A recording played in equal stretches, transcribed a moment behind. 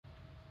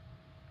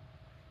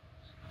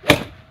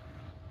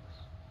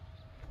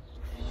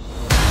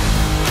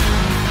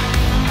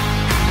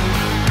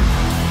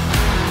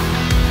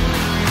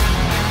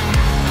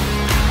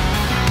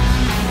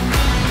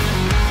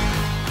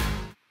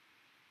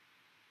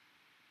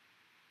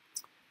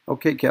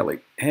Okay, Kelly.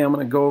 Hey, I'm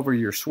going to go over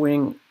your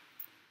swing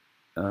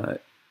uh,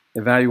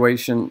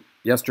 evaluation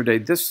yesterday.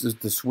 This is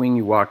the swing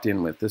you walked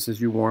in with. This is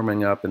you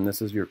warming up, and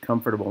this is your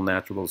comfortable,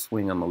 natural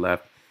swing on the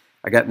left.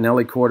 I got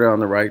Nelly Corda on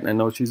the right, and I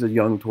know she's a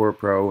young tour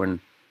pro and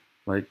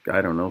like,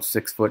 I don't know,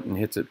 6 foot and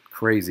hits it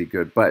crazy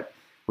good. But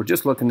we're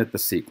just looking at the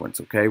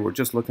sequence, okay? We're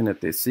just looking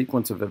at the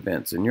sequence of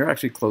events, and you're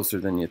actually closer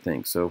than you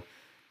think. So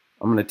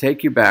I'm going to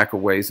take you back a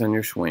ways on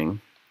your swing.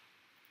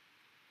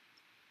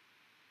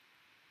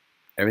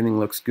 Everything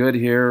looks good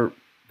here.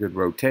 Good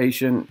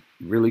rotation,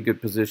 really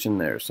good position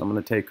there. So I'm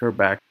going to take her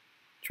back,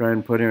 try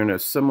and put her in a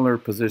similar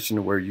position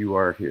to where you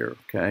are here,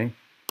 okay?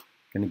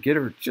 Going to get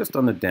her just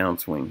on the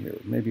downswing here,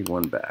 maybe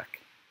one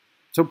back.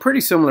 So pretty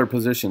similar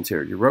positions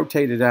here. You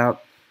rotate it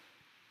out.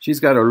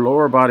 She's got her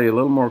lower body a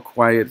little more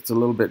quiet. It's a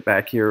little bit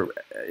back here.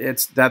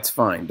 That's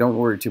fine. Don't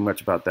worry too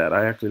much about that.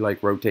 I actually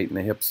like rotating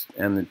the hips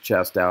and the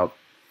chest out.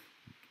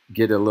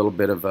 Get a little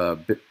bit of a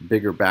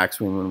bigger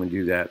backswing when we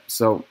do that.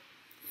 So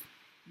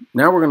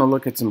now we're going to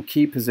look at some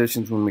key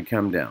positions when we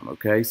come down,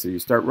 okay? So you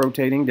start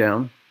rotating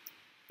down.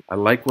 I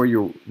like where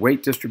your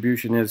weight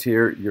distribution is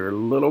here. You're a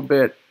little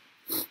bit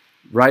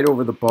right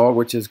over the ball,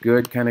 which is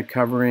good, kind of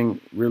covering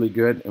really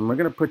good. And we're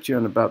going to put you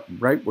on about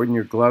right when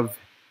your glove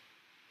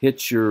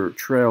hits your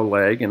trail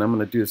leg, and I'm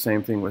going to do the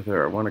same thing with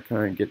her. I want to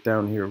kind of get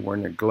down here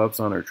when the glove's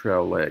on her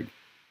trail leg.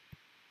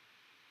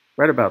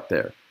 Right about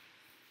there.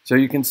 So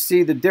you can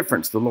see the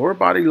difference. The lower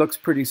body looks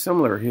pretty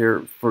similar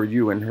here for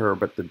you and her,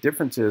 but the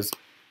difference is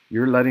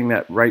you're letting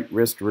that right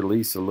wrist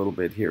release a little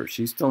bit here.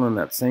 She's still in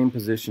that same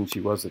position she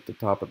was at the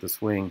top of the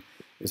swing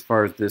as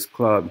far as this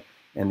club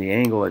and the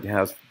angle it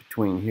has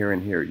between here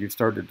and here. You've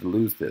started to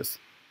lose this.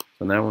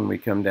 So now when we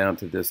come down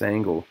to this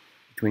angle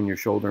between your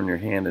shoulder and your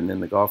hand and then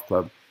the golf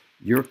club,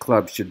 your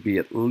club should be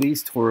at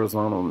least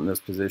horizontal in this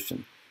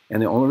position.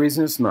 And the only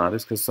reason it's not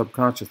is because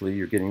subconsciously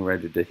you're getting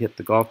ready to hit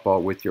the golf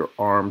ball with your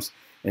arms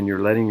and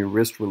you're letting your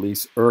wrist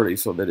release early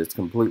so that it's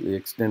completely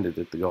extended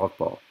at the golf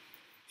ball.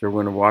 So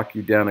we're going to walk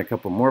you down a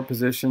couple more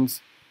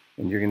positions,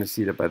 and you're going to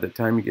see that by the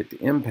time you get to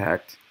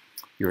impact,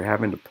 you're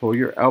having to pull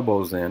your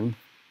elbows in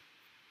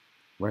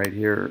right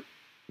here.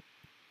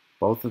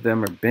 Both of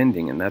them are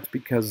bending, and that's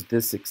because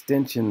this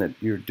extension that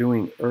you're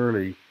doing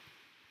early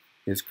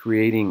is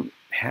creating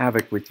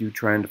havoc with you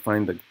trying to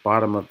find the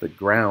bottom of the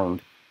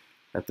ground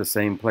at the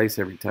same place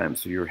every time.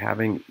 So you're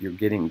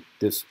getting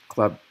this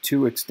club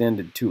too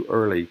extended too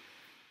early.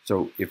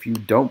 So if you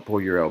don't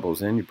pull your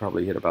elbows in, you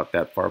probably hit about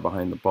that far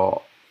behind the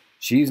ball.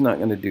 She's not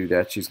going to do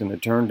that. She's going to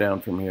turn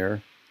down from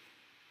here.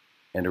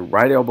 And her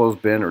right elbow's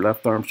bent. Her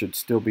left arm should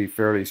still be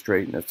fairly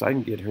straight. And if I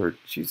can get her,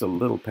 she's a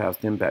little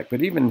past impact.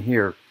 But even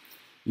here,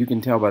 you can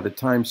tell by the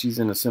time she's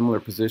in a similar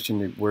position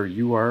to where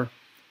you are,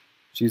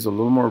 she's a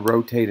little more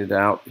rotated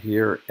out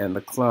here. And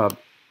the club,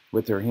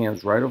 with her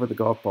hands right over the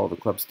golf ball, the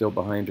club's still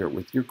behind her.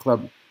 With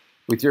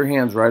your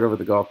hands right over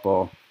the golf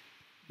ball,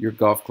 your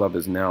golf club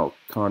is now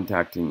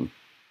contacting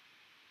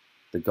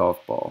the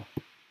golf ball.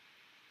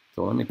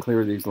 So let me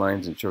clear these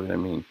lines and show you what I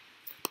mean.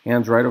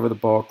 Hands right over the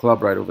ball,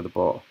 club right over the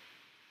ball.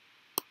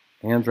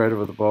 Hands right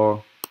over the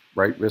ball,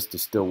 right wrist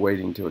is still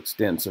waiting to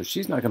extend. So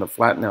she's not going to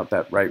flatten out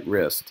that right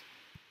wrist.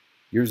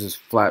 Yours is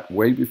flat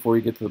way before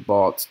you get to the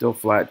ball. It's still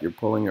flat. You're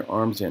pulling your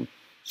arms in.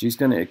 She's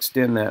going to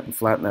extend that and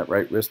flatten that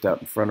right wrist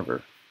out in front of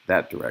her,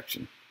 that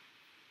direction.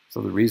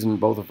 So the reason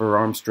both of her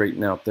arms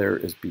straighten out there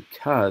is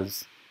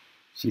because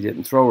she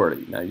didn't throw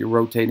early. Now you're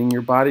rotating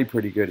your body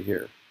pretty good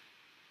here.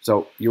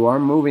 So you are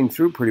moving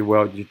through pretty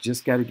well. You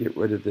just got to get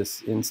rid of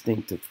this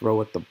instinct to throw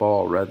at the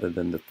ball rather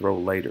than to throw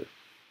later.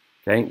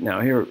 Okay,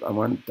 now here I'm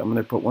going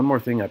to put one more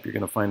thing up you're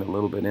going to find a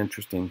little bit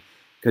interesting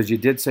because you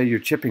did say your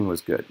chipping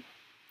was good.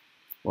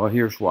 Well,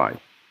 here's why.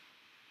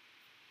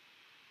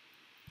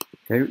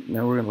 Okay,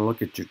 now we're going to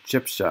look at your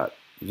chip shot.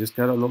 You just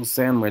got a little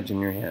sand wedge in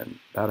your hand,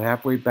 about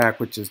halfway back,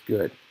 which is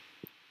good.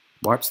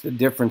 Watch the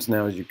difference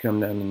now as you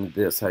come down into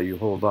this, how you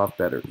hold off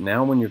better.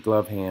 Now when your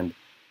glove hand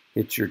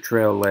hits your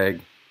trail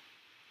leg,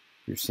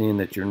 you're seeing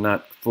that you're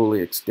not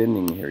fully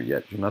extending here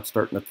yet. You're not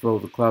starting to throw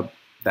the club.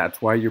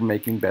 That's why you're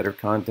making better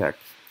contact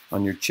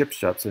on your chip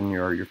shots than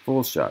your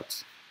full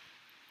shots.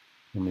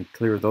 Let me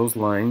clear those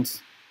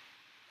lines.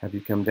 Have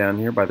you come down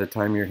here. By the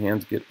time your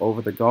hands get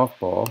over the golf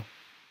ball,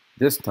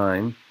 this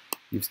time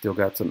you've still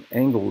got some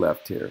angle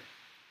left here.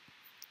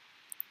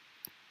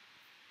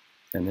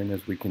 And then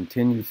as we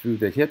continue through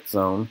the hit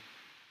zone,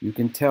 you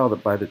can tell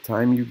that by the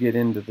time you get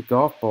into the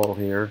golf ball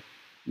here,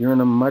 you're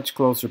in a much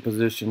closer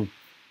position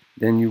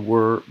than you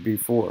were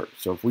before.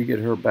 So if we get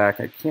her back,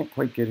 I can't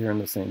quite get her in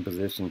the same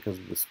position because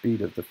of the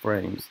speed of the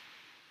frames.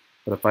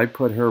 But if I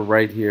put her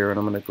right here, and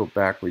I'm going to go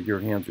back where your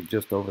hands are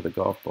just over the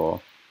golf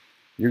ball,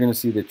 you're going to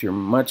see that you're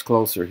much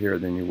closer here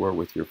than you were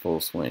with your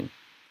full swing.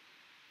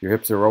 Your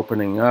hips are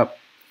opening up.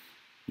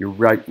 Your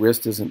right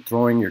wrist isn't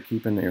throwing. You're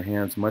keeping your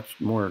hands much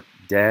more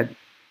dead.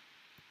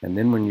 And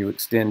then when you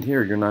extend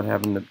here, you're not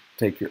having to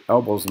take your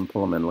elbows and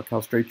pull them in. Look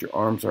how straight your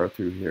arms are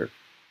through here.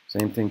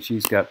 Same thing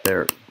she's got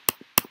there.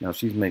 Now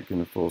she's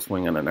making a full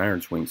swing on an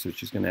iron swing, so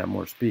she's going to have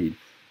more speed.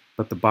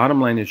 But the bottom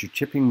line is your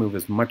chipping move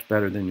is much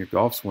better than your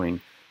golf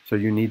swing. So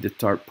you need to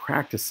start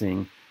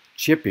practicing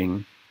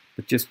chipping,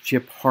 but just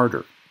chip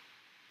harder.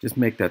 Just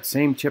make that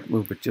same chip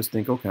move, but just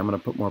think, okay, I'm going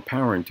to put more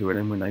power into it.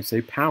 And when I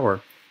say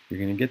power, you're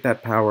going to get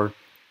that power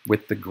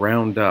with the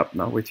ground up,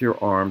 not with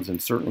your arms,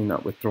 and certainly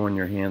not with throwing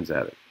your hands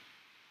at it.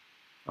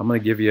 I'm going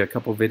to give you a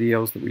couple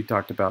videos that we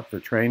talked about for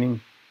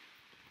training.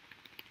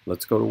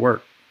 Let's go to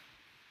work.